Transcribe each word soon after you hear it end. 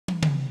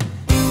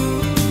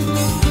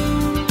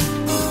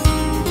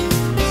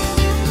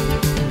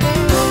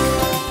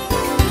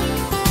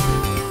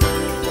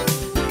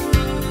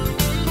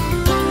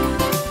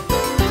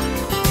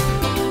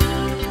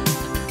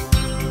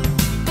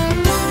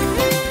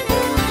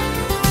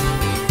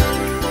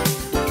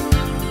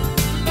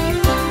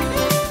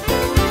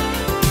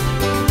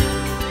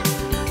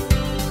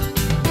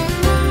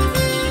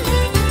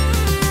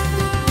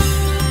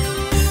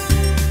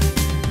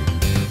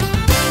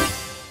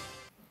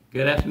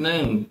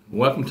afternoon.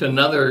 Welcome to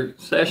another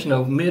session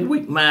of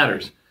Midweek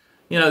Matters.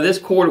 You know, this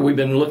quarter we've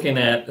been looking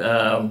at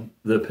the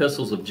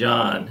epistles of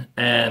John,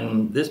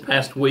 and this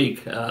past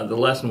week the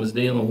lesson was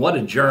dealing with what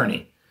a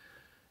journey.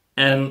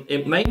 And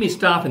it made me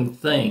stop and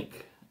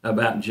think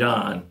about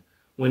John.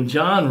 When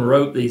John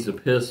wrote these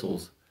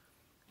epistles,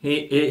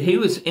 he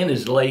was in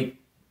his late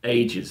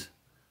ages.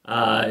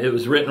 It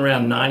was written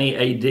around 90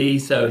 A.D.,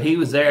 so he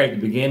was there at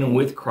the beginning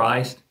with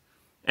Christ.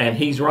 And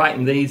he's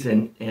writing these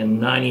in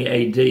 90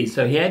 A.D.,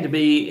 so he had to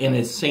be in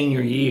his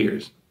senior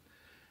years.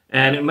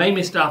 And it made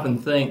me stop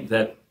and think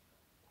that,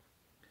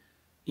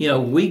 you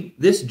know,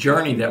 this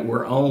journey that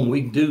we're on, we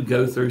do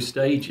go through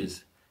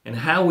stages. And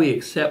how we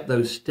accept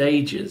those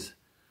stages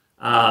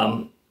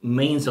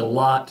means a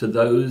lot to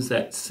those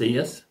that see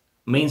us,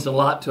 means a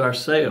lot to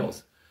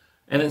ourselves.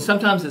 And then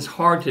sometimes it's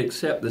hard to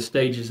accept the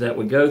stages that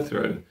we go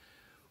through.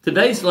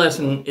 Today's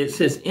lesson, it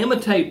says,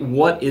 imitate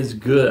what is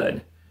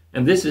good.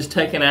 And this is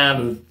taken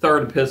out of the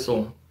third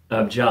epistle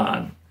of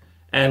John.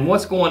 And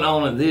what's going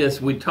on in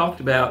this, we talked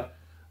about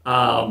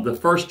the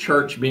first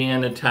church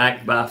being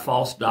attacked by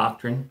false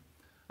doctrine.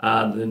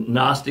 The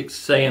Gnostics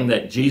saying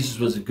that Jesus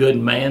was a good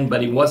man,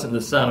 but he wasn't the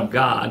Son of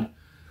God.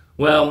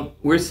 Well,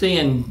 we're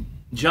seeing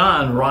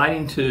John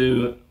writing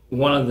to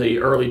one of the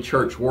early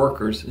church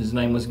workers. His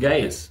name was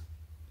Gaius.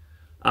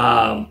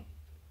 In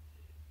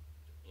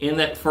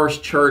that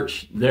first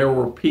church, there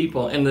were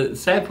people. And the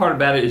sad part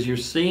about it is you're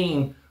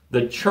seeing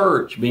the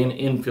church being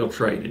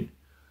infiltrated.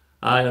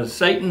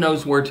 Satan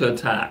knows where to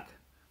attack.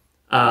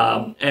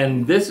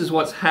 And this is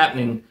what's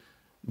happening.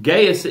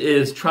 Gaius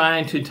is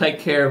trying to take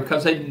care of,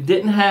 because they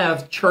didn't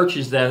have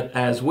churches that,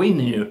 as we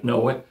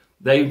know it,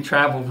 they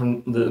traveled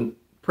from, the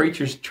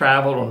preachers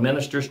traveled or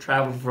ministers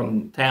traveled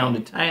from town to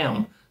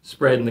town,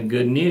 spreading the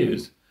good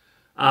news.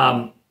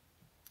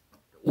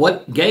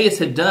 What Gaius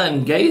had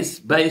done, Gaius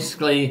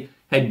basically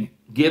had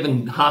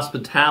given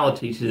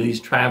hospitality to these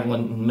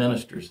traveling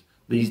ministers,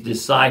 these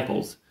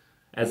disciples,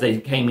 as they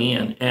came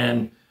in.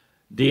 And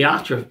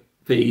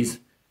Diotrephes,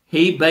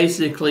 he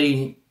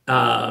basically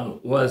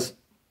was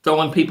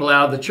throwing people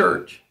out of the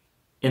church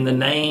in the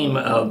name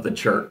of the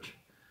church.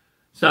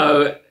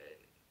 So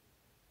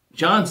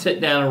John sat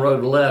down and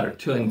wrote a letter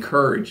to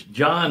encourage.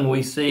 John,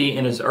 we see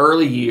in his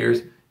early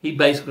years, he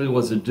basically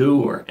was a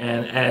doer.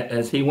 And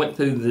as he went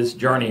through this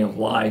journey of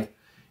life,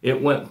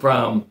 it went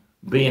from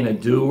being a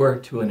doer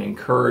to an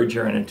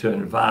encourager and to an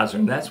advisor.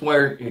 And that's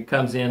where it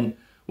comes in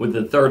with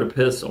the third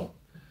epistle.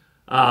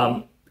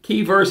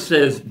 Key verse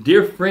says,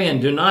 "Dear friend,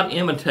 do not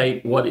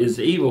imitate what is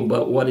evil,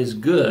 but what is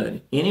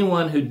good.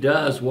 Anyone who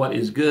does what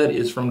is good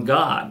is from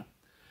God."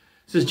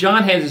 It says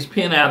John has his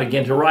pen out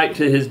again to write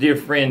to his dear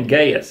friend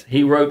Gaius.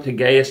 He wrote to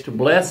Gaius to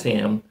bless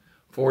him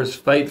for his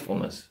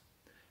faithfulness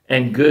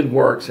and good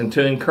works and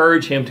to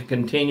encourage him to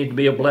continue to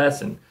be a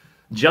blessing.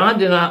 John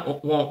did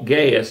not want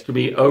Gaius to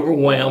be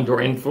overwhelmed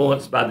or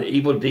influenced by the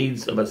evil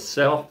deeds of a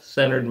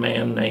self-centered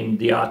man named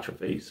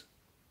Diotrephes,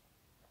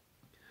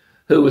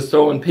 who was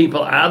throwing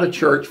people out of the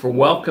church for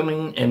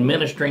welcoming and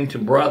ministering to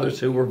brothers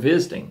who were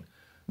visiting.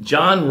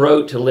 John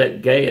wrote to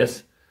let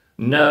Gaius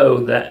know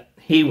that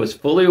he was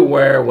fully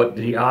aware of what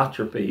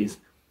Diotrephes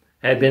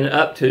had been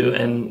up to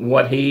and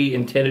what he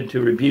intended to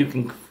rebuke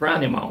and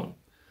confront him on.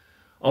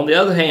 On the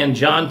other hand,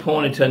 John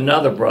pointed to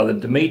another brother,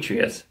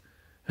 Demetrius,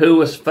 who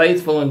was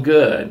faithful and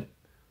good.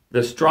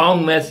 The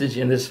strong message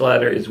in this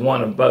letter is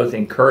one of both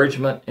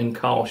encouragement and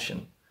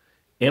caution.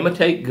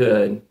 Imitate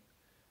good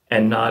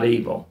and not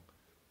evil.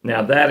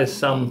 Now that is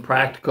some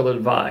practical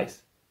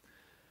advice.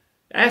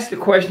 Ask the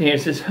question here,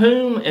 it says,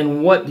 whom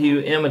and what do you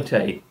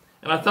imitate?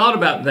 And I thought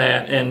about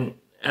that, and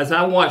as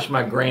I watch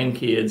my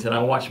grandkids and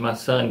I watch my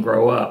son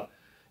grow up,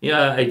 you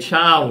know, a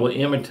child will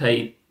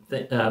imitate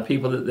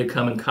people that they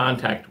come in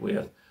contact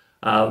with.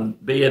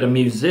 Be it a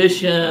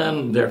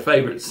musician, their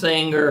favorite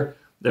singer,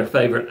 their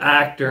favorite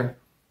actor,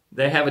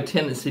 they have a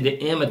tendency to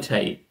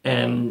imitate.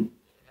 And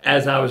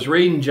as I was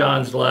reading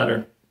John's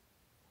letter,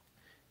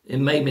 it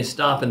made me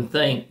stop and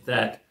think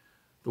that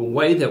the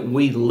way that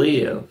we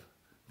live,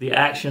 the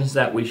actions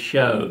that we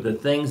show, the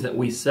things that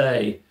we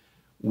say,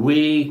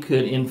 we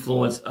could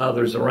influence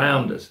others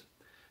around us.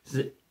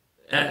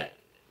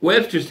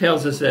 Webster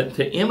tells us that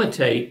to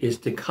imitate is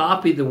to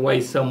copy the way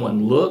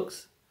someone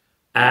looks,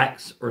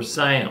 acts, or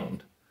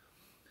sound.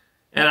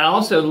 And I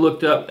also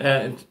looked up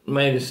and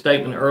made a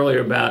statement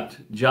earlier about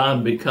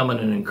John becoming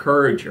an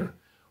encourager.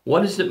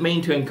 What does it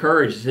mean to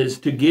encourage? It says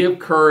to give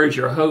courage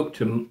or hope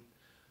to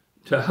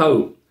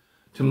hope,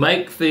 to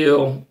make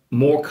feel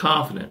more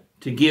confident,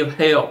 to give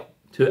help,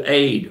 to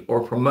aid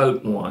or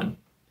promote one.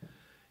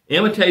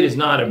 Imitate is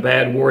not a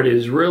bad word. It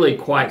is really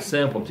quite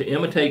simple. To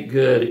imitate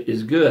good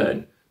is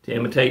good. To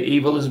imitate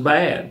evil is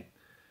bad.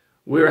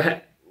 We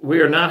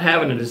are not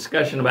having a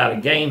discussion about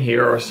a game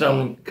here or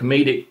some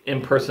comedic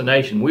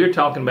impersonation. We are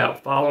talking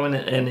about following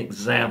an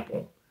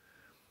example.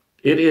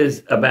 It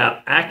is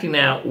about acting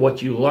out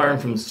what you learn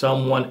from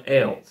someone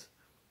else.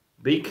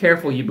 Be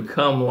careful you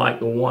become like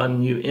the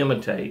one you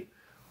imitate.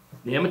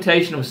 The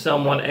imitation of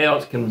someone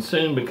else can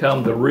soon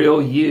become the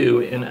real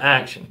you in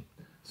action.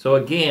 So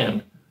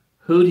again,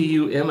 Who do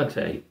you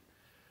imitate?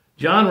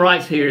 John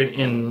writes here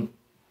in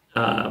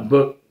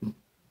book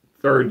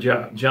 3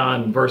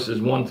 John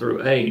verses 1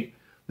 through 8,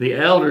 the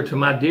elder to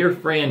my dear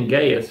friend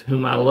Gaius,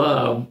 whom I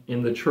love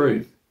in the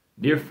truth.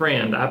 Dear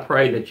friend, I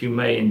pray that you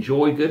may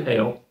enjoy good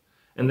health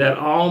and that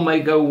all may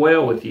go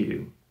well with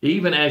you,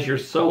 even as your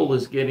soul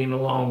is getting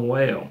along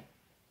well.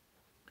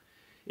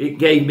 It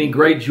gave me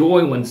great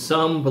joy when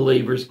some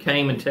believers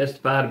came and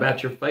testified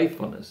about your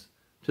faithfulness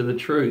to the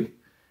truth,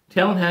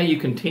 telling how you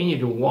continue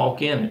to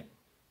walk in it.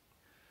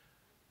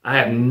 I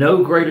have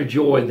no greater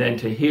joy than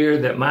to hear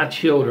that my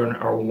children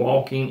are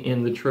walking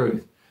in the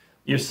truth.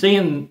 You're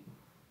seeing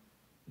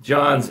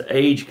John's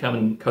age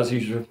coming because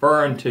he's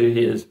referring to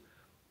his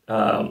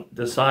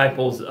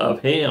disciples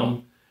of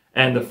him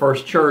and the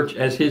first church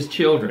as his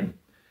children.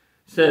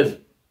 It says,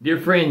 dear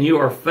friend, you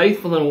are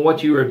faithful in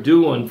what you are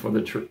doing for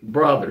the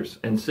brothers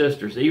and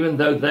sisters, even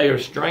though they are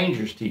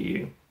strangers to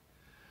you.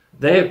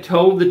 They have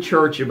told the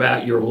church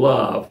about your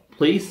love.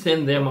 Please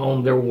send them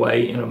on their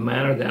way in a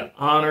manner that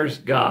honors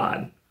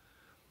God.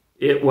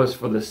 It was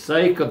for the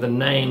sake of the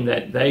name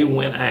that they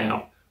went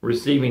out,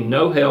 receiving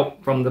no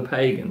help from the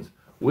pagans.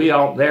 We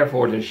ought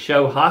therefore to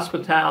show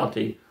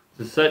hospitality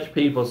to such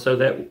people so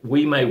that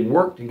we may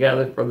work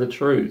together for the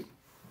truth.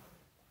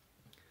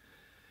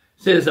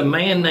 It says, a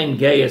man named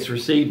Gaius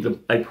received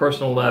a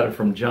personal letter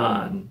from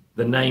John.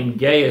 The name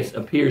Gaius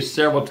appears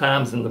several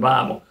times in the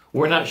Bible.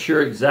 We're not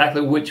sure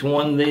exactly which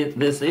one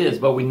this is,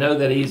 but we know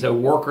that he's a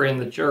worker in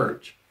the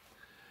church.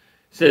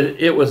 It says,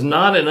 it was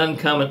not an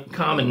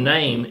uncommon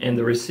name, and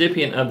the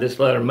recipient of this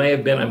letter may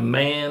have been a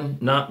man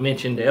not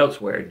mentioned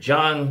elsewhere.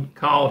 John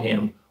called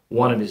him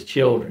one of his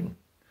children,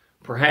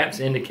 perhaps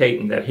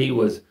indicating that he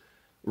was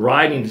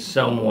writing to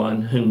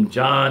someone whom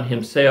John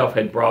himself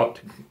had brought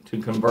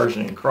to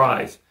conversion in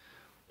Christ.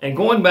 And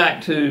going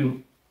back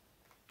to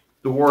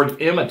the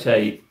word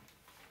imitate,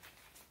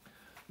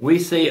 we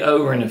see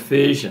over in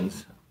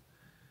Ephesians,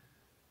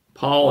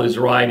 Paul is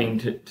writing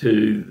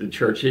to the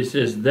church. He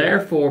says,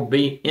 therefore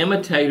be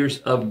imitators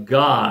of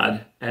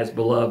God as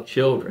beloved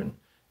children,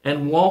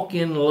 and walk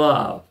in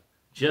love,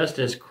 just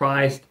as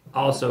Christ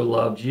also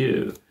loved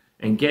you,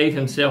 and gave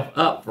himself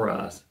up for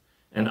us,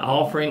 an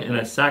offering and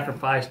a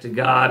sacrifice to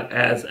God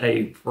as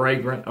a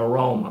fragrant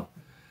aroma.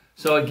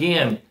 So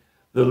again,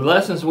 the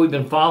lessons we've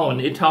been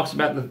following, it talks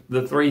about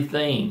the three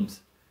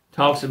themes. It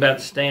talks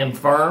about stand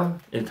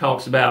firm, it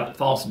talks about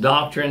false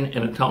doctrine,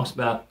 and it talks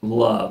about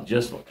love,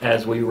 just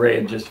as we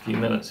read just a few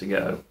minutes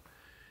ago.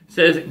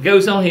 It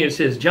goes on here, it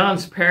says,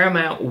 John's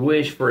paramount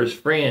wish for his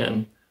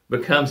friend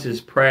becomes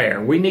his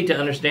prayer. We need to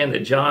understand that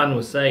John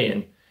was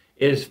saying,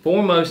 it is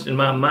foremost in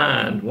my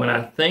mind when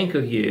I think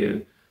of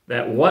you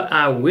that what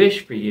I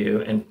wish for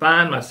you and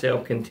find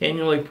myself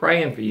continually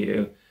praying for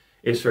you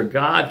is for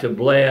God to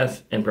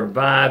bless and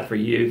provide for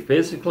you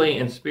physically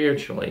and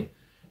spiritually,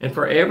 and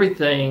for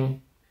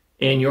everything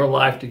in your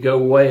life to go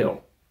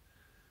well.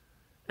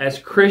 As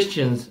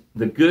Christians,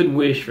 the good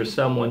wish for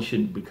someone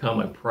should become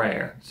a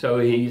prayer. So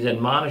he's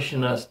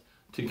admonishing us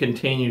to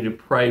continue to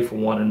pray for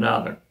one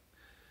another.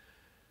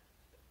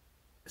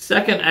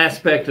 Second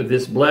aspect of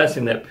this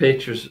blessing that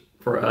pictures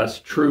for us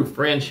true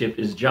friendship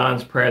is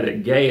John's prayer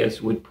that Gaius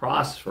would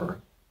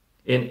prosper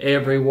in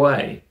every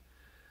way.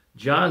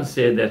 John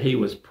said that he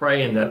was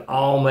praying that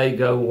all may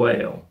go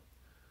well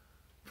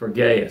for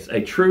Gaius.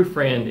 A true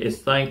friend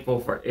is thankful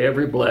for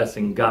every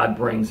blessing God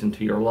brings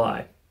into your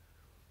life.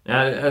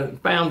 Now, I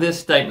found this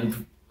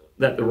statement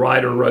that the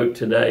writer wrote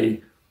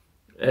today.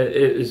 It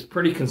is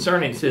pretty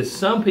concerning. It says,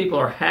 some people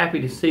are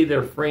happy to see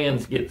their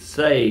friends get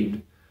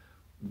saved,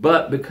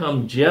 but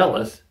become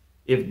jealous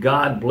if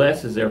God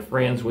blesses their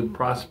friends with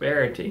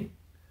prosperity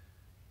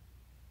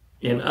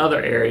in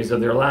other areas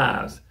of their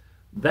lives.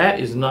 That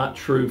is not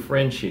true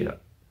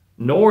friendship,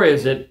 nor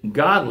is it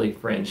godly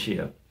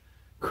friendship.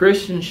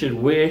 Christians should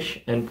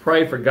wish and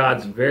pray for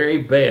God's very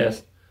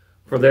best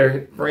for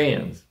their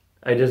friends.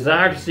 A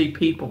desire to see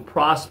people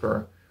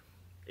prosper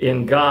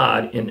in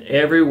God in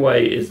every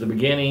way is the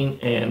beginning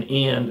and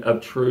end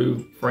of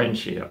true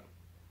friendship.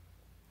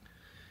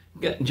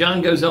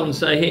 John goes on to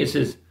say, he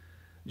says,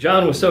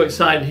 John was so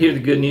excited to hear the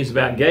good news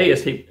about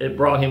Gaius, it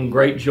brought him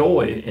great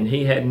joy, and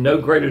he had no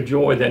greater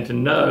joy than to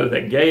know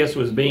that Gaius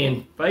was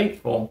being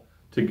faithful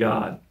to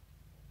God,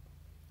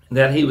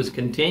 that he was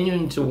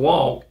continuing to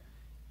walk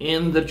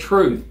in the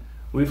truth.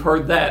 We've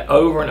heard that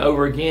over and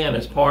over again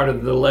as part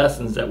of the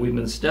lessons that we've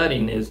been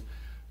studying is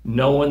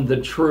knowing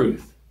the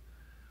truth.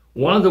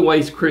 One of the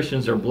ways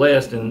Christians are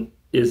blessed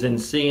is in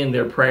seeing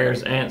their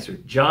prayers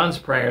answered. John's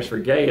prayers for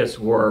Gaius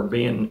were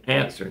being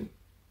answered.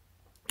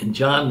 And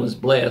John was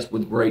blessed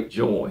with great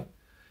joy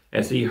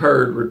as he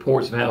heard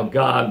reports of how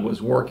God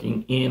was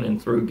working in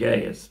and through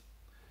Gaius.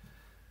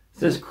 It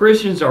says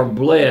Christians are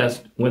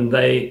blessed when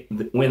they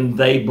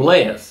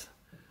bless.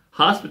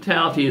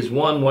 Hospitality is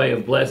one way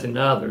of blessing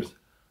others.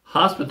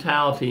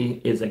 Hospitality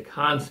is a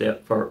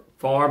concept for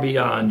far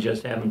beyond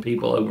just having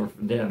people over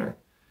for dinner.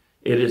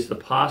 It is the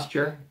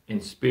posture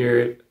and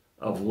spirit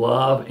of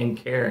love and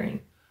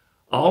caring.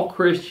 All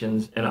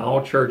Christians and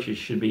all churches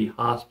should be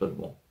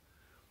hospitable.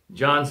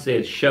 John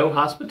said, show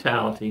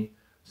hospitality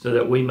so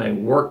that we may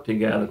work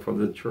together for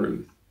the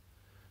truth.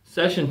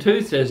 Section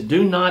 2 says,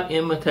 do not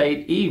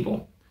imitate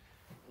evil.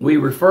 We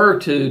refer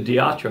to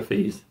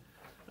Diotrephes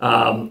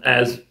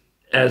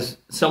as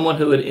someone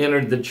who had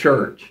entered the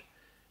church.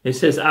 It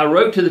says, I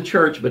wrote to the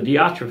church, but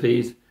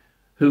Diotrephes,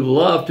 who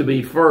loved to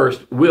be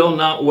first, will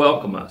not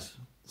welcome us.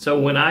 So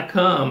when I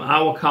come,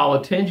 I will call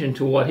attention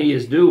to what he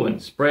is doing,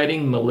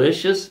 spreading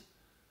malicious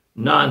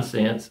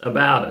nonsense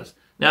about us.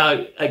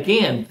 Now,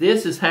 again,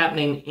 this is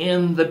happening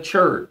in the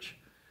church.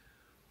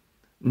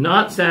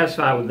 Not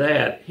satisfied with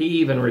that, he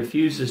even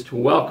refuses to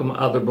welcome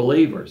other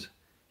believers.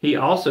 He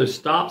also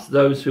stops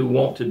those who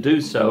want to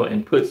do so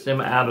and puts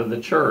them out of the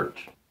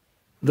church.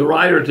 The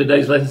writer of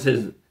today's lesson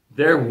says,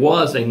 there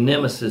was a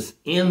nemesis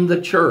in the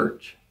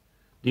church,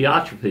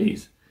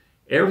 Diotrephes.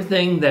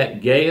 Everything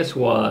that Gaius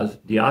was,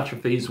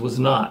 Diotrephes was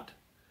not.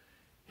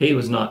 He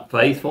was not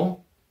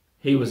faithful.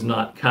 He was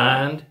not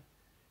kind.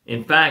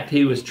 In fact,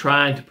 he was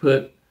trying to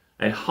put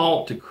a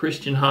halt to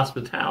Christian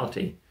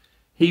hospitality.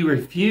 He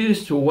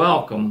refused to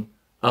welcome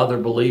other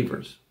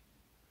believers.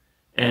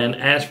 And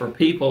as for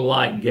people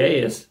like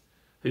Gaius,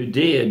 who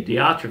did,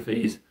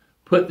 Diotrephes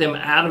put them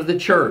out of the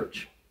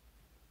church.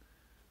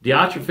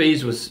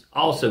 Diotrephes was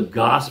also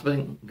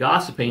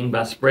gossiping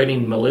by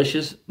spreading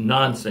malicious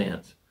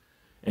nonsense.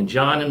 And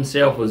John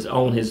himself was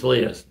on his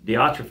list.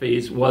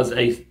 Diotrephes was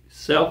a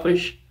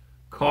selfish,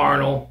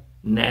 carnal,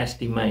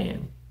 nasty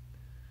man.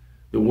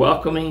 The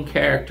welcoming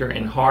character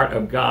and heart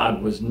of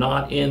God was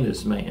not in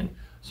this man.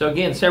 So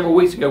again, several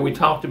weeks ago we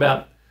talked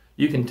about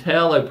you can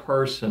tell a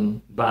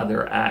person by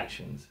their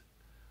actions.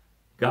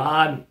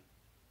 God,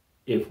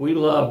 if we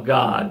love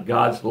God,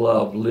 God's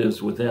love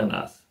lives within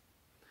us.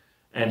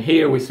 And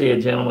here we see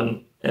a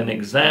gentleman, an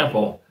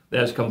example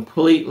that's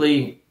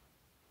completely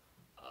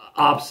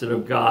opposite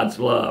of God's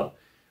love.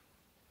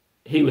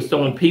 He was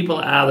throwing people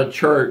out of the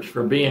church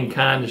for being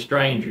kind to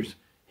strangers.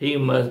 He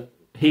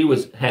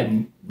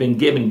had been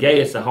giving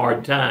Gaius a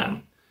hard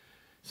time.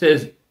 It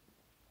says,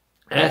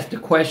 ask the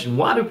question,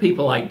 why do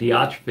people like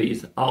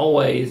Diotrephes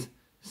always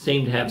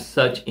seem to have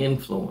such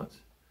influence?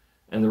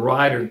 And the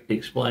writer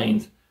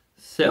explains,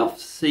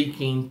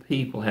 self-seeking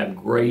people have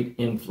great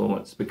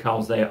influence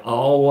because they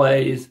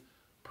always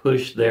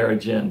push their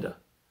agenda.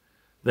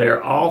 They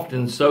are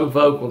often so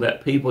vocal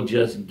that people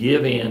just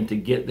give in to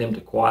get them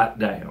to quiet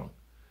down.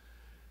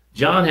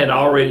 John had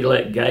already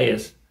let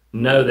Gaius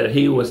know that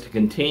he was to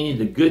continue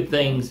the good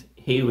things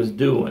he was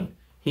doing.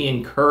 He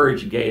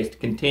encouraged Gaius to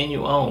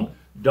continue on.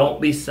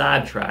 Don't be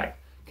sidetracked.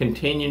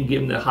 Continue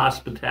giving the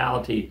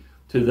hospitality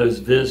to those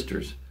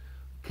visitors.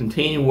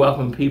 Continue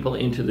welcoming people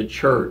into the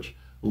church.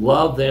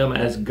 Love them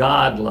as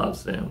God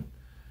loves them.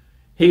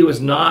 He was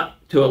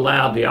not to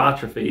allow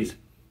Diotrephes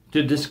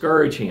to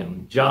discourage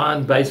him.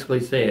 John basically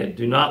said,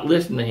 do not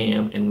listen to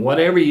him, and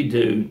whatever you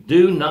do,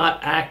 do not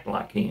act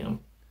like him.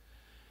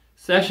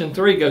 Section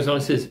 3 goes on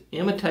and says,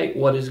 imitate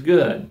what is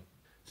good.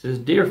 It says,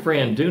 dear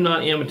friend, do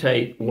not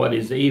imitate what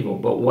is evil,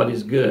 but what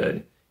is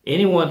good.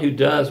 Anyone who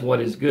does what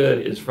is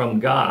good is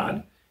from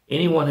God.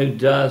 Anyone who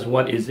does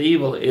what is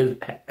evil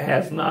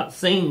has not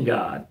seen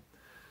God.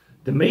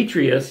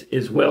 Demetrius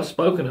is well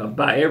spoken of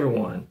by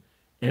everyone,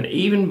 and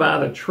even by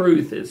the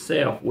truth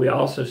itself we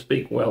also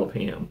speak well of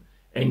him.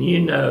 And you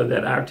know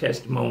that our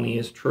testimony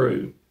is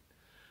true.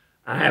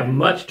 I have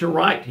much to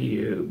write to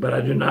you, but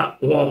I do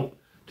not want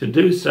to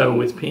do so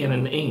with pen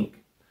and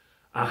ink.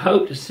 I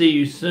hope to see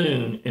you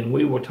soon, and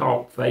we will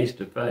talk face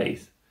to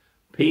face.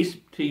 Peace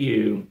to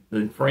you.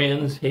 The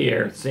friends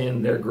here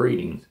send their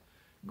greetings.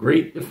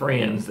 Greet the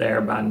friends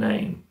there by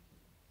name.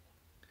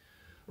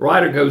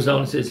 Writer goes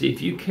on and says,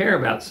 if you care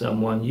about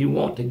someone, you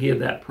want to give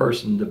that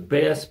person the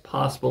best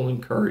possible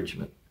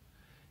encouragement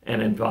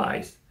and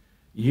advice.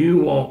 You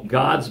want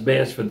God's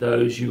best for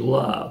those you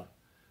love.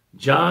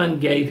 John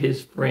gave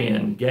his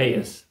friend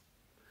Gaius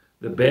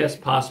the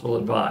best possible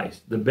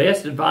advice. The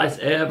best advice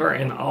ever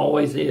and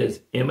always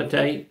is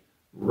imitate,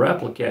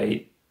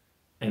 replicate,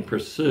 and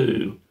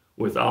pursue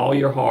with all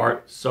your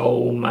heart,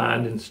 soul,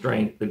 mind, and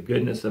strength the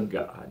goodness of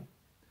God.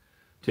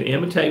 To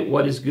imitate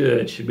what is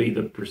good should be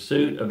the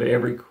pursuit of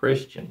every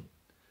Christian.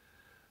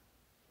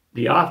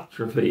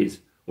 Diotrephes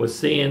was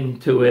seeing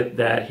to it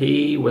that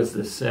he was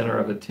the center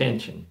of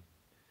attention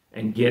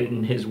and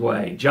getting his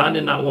way. John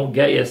did not want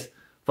Gaius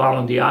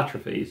following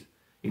Diotrephes'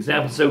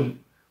 example, so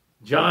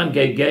John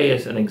gave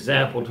Gaius an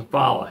example to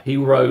follow. He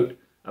wrote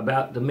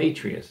about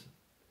Demetrius.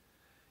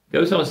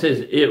 Goes on and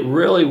says, it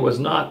really was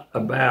not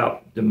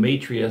about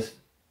Demetrius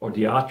or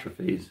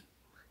Diotrephes.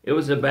 It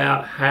was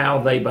about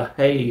how they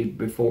behaved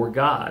before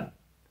God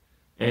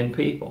and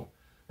people.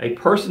 A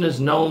person is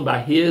known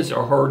by his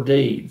or her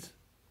deeds.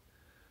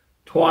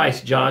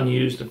 Twice John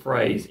used the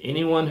phrase,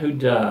 anyone who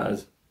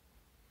does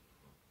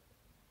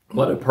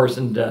what a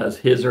person does,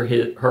 his or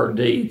her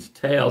deeds,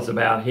 tells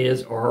about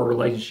his or her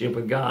relationship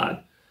with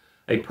God.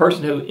 A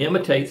person who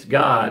imitates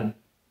God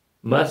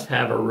must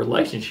have a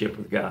relationship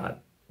with God.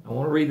 I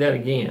want to read that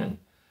again.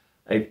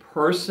 A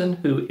person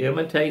who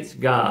imitates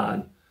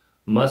God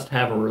must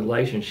have a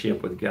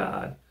relationship with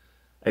God.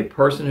 A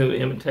person who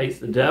imitates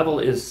the devil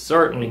is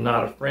certainly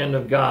not a friend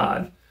of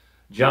God.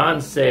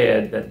 John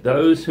said that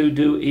those who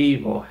do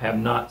evil have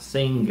not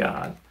seen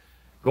God.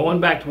 Going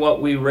back to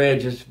what we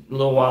read just a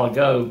little while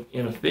ago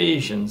in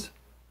Ephesians,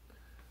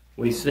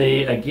 we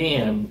see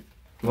again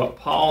what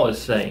Paul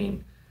is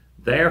saying.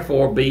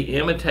 Therefore, be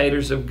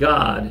imitators of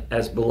God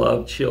as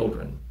beloved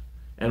children,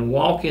 and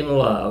walk in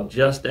love,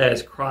 just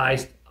as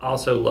Christ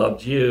also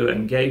loved you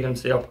and gave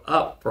himself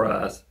up for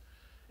us,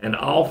 an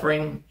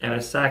offering and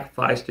a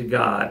sacrifice to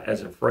God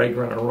as a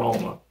fragrant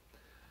aroma.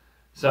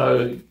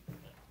 So,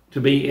 to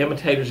be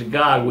imitators of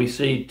God, we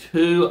see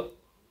two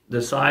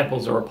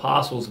disciples or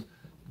apostles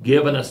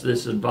giving us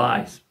this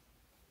advice.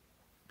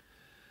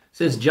 It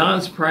says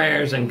John's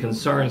prayers and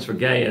concerns for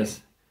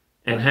Gaius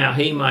and how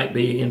he might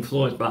be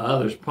influenced by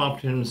others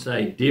prompted him to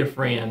say, "Dear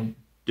friend,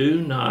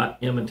 do not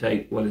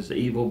imitate what is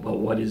evil, but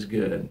what is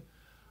good."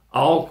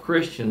 All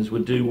Christians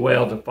would do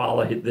well to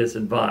follow this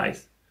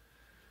advice.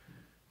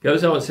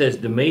 Goes on, it says,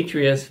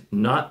 Demetrius,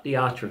 not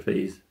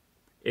Diotrephes,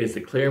 is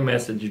the clear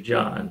message of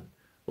John.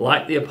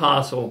 Like the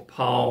apostle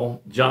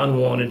Paul, John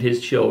wanted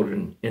his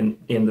children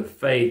in the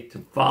faith to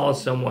follow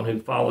someone who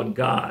followed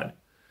God.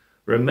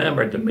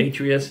 Remember,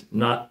 Demetrius,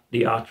 not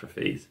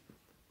Diotrephes.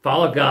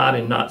 Follow God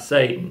and not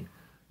Satan.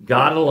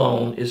 God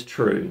alone is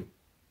true.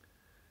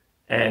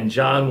 And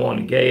John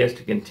wanted Gaius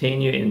to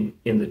continue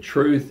in the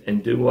truth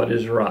and do what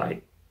is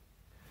right.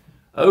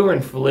 Over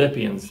in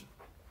Philippians,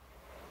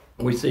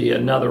 we see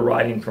another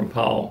writing from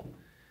Paul.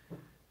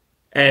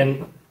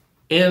 And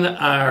in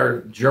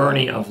our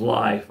journey of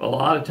life, a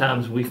lot of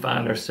times we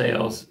find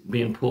ourselves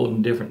being pulled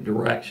in different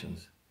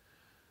directions.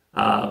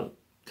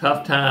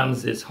 Tough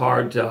times, it's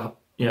hard to,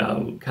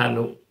 kind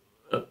of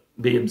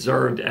be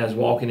observed as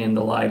walking in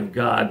the light of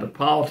God. But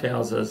Paul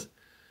tells us,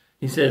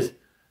 he says,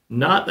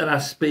 not that I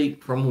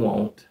speak from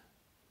want,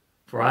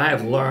 for I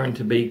have learned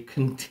to be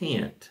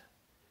content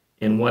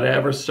in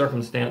whatever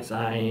circumstance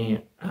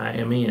I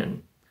am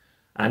in.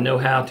 I know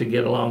how to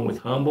get along with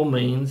humble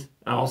means.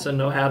 I also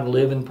know how to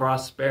live in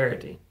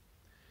prosperity.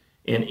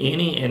 In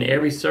any and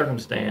every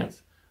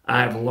circumstance,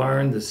 I have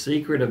learned the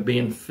secret of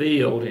being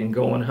filled and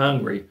going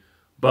hungry,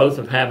 both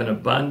of having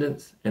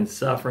abundance and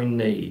suffering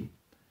need.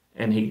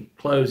 And he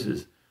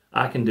closes,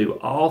 I can do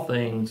all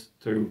things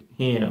through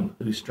him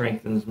who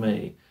strengthens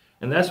me.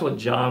 And that's what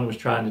John was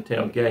trying to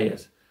tell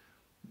Gaius.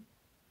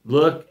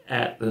 Look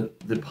at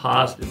the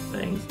positive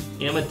things.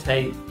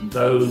 Imitate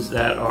those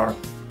that are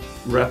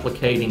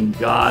replicating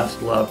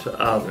God's love to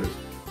others.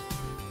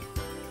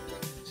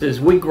 So as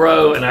we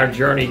grow and our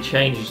journey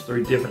changes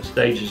through different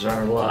stages of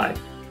our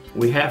life,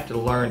 we have to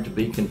learn to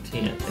be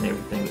content in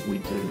everything that we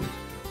do.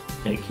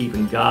 And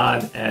keeping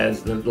God,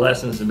 as the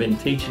lessons have been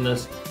teaching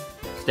us,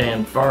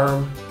 stand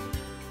firm,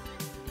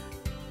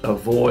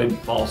 avoid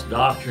false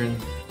doctrine,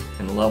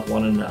 and love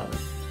one another.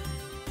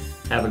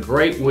 Have a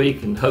great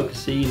week and hope to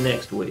see you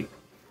next week.